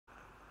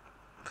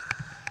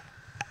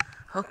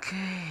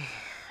Okay,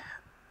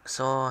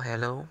 so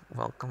hello,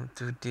 welcome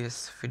to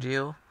this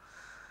video.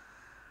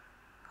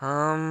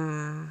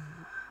 Um,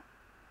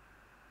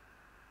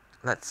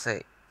 let's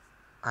say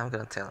I'm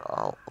gonna tell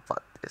all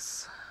about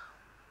this.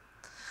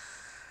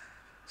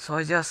 So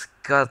I just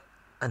got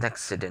an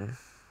accident.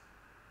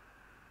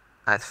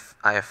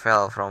 I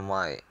fell from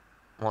my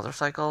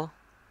motorcycle,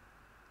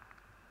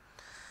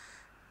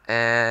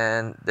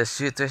 and the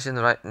situation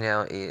right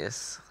now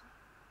is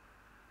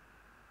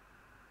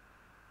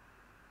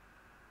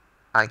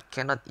I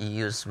cannot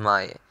use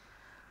my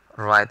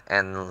right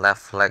and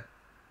left leg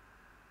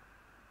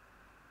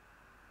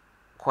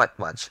quite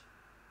much,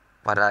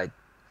 but I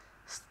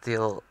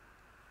still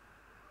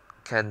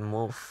can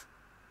move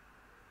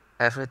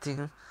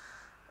everything.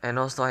 And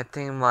also I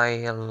think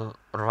my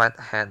right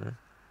hand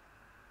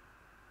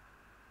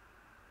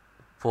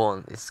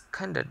bone is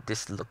kind of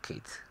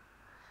dislocated,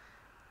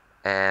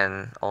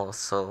 and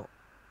also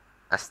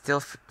I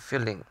still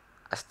feeling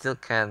I still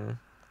can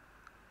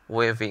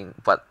waving,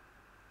 but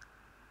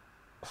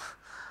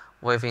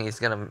waving is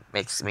gonna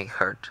makes me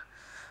hurt,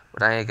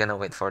 but I ain't gonna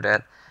wait for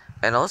that.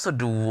 And also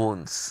the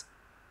wounds,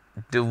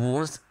 the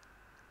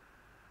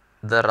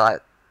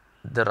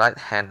right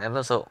hand and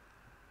also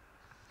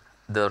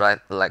the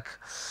right leg,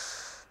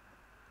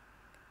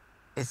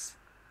 it's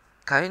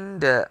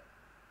kinda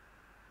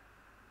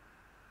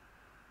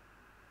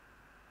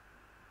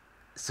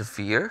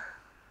severe,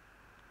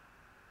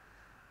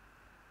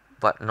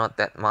 but not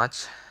that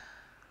much.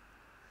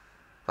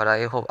 But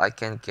I hope I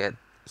can get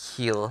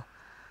healed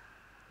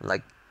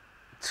like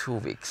 2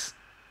 weeks,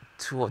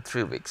 2 or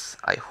 3 weeks,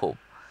 I hope,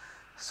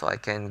 so I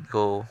can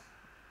go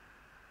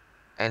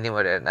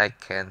anywhere that I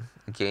can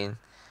again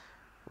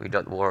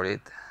without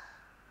worried.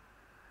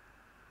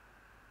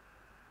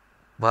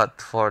 But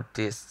for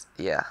this,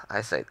 yeah,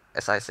 as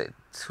I said,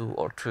 2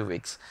 or 3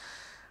 weeks,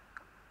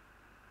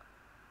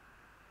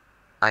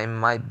 I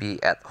might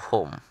be at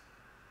home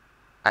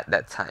at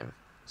that time,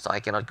 so I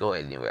cannot go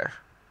anywhere.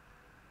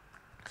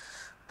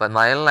 But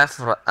my left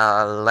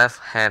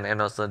hand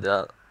and also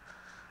the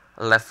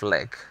left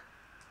leg,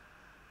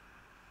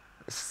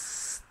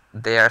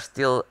 they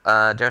still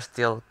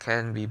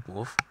can be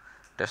moved.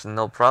 There's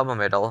no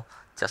problem at all.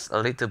 Just a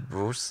little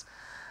bruise,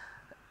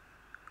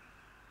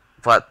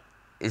 but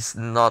it's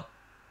not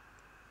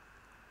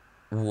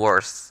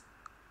worse.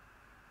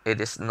 It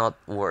is not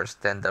worse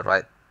than the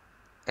right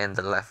and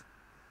the left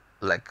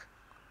leg,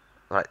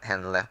 right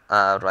hand left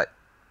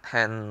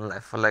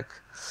leg.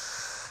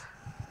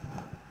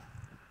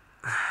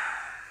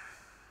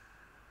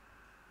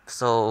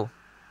 So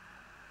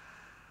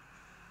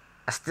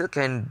I still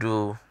can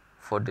do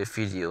for the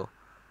video,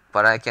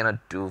 but I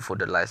cannot do for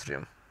the live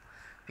stream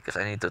because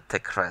I need to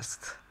take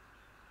rest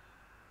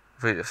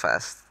really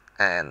fast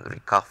and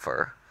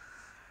recover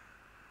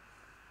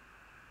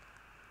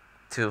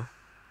too.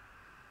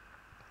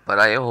 But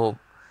I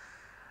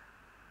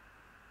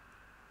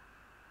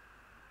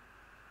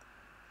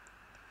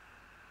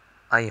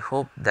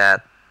hope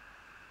that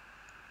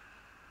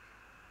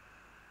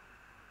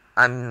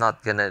I'm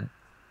not gonna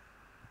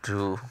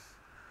do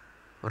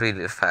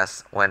really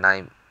fast when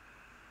I'm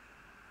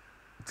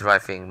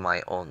driving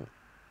my own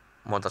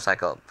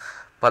motorcycle.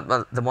 But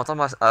the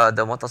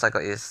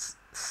motorcycle is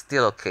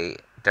still okay.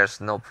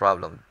 There's no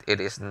problem. It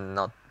is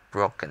not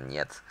broken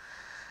yet.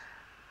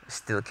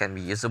 Still can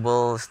be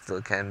usable.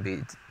 Still can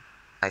be.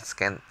 I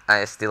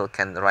still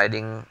can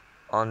riding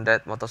on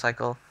that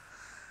motorcycle.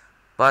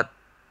 But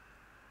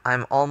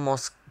I'm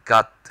almost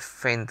got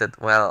fainted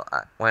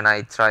when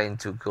I trying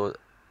to go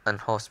a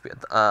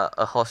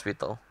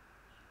hospital,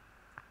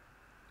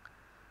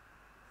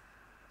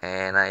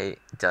 and I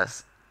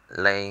just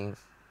laying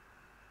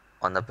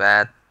on the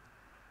bed.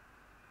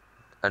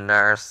 A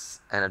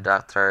nurse and a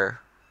doctor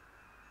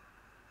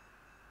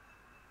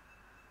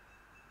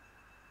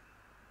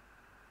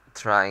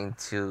trying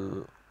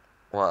to,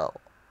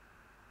 well,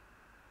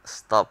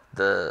 stop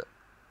the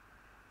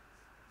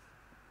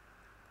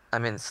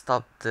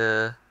stop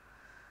the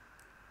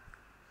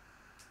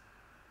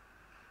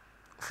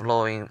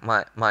flowing,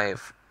 my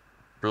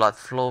blood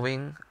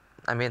flowing.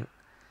 I mean,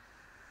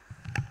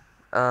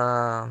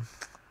 uh,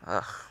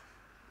 ugh,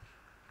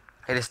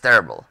 it is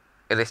terrible.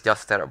 It is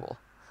just terrible.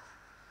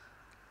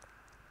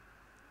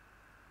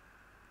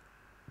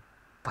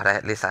 But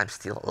at least I'm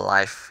still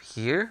alive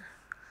here,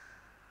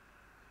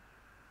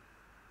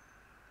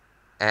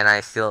 and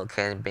I still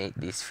can make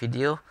this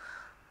video.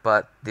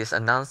 But this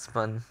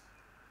announcement,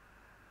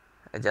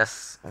 I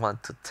just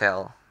want to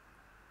tell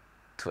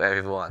to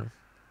everyone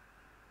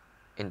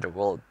in the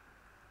world,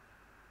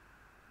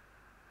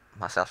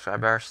 my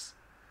subscribers,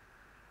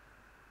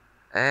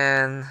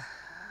 and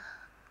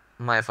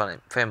my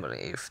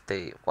family if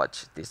they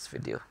watch this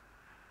video.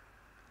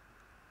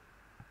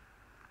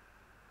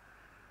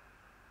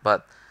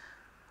 But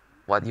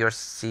what you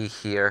see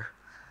here,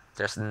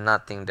 there's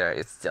nothing there.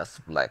 It's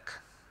just black.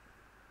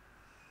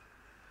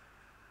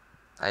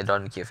 I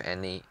don't give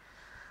any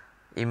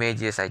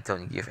images. I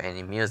don't give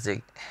any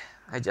music.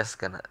 I just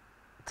gonna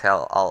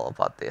tell all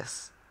about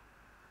this.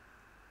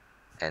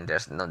 and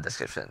there's no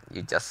description.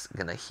 You just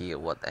gonna hear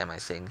what am I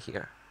saying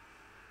here.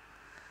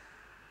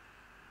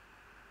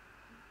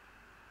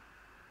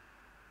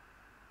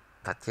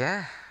 But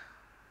yeah,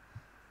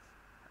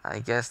 I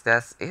guess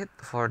that's it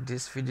for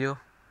this video.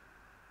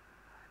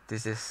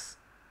 This is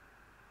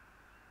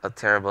a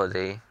terrible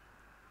day,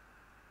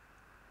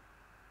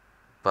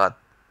 but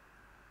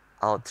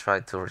I'll try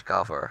to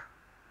recover.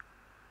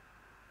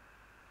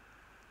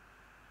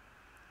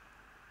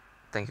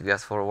 Thank you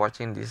guys for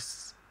watching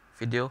this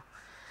video,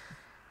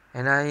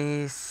 and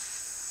I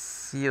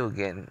see you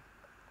again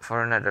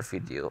for another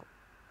video,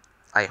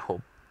 I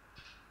hope.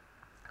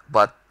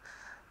 But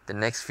the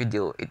next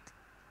video it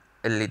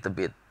a little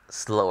bit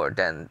slower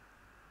than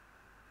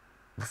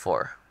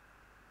before.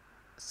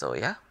 So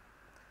yeah,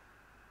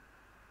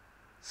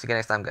 see you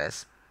next time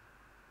guys.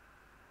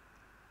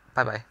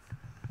 Bye bye.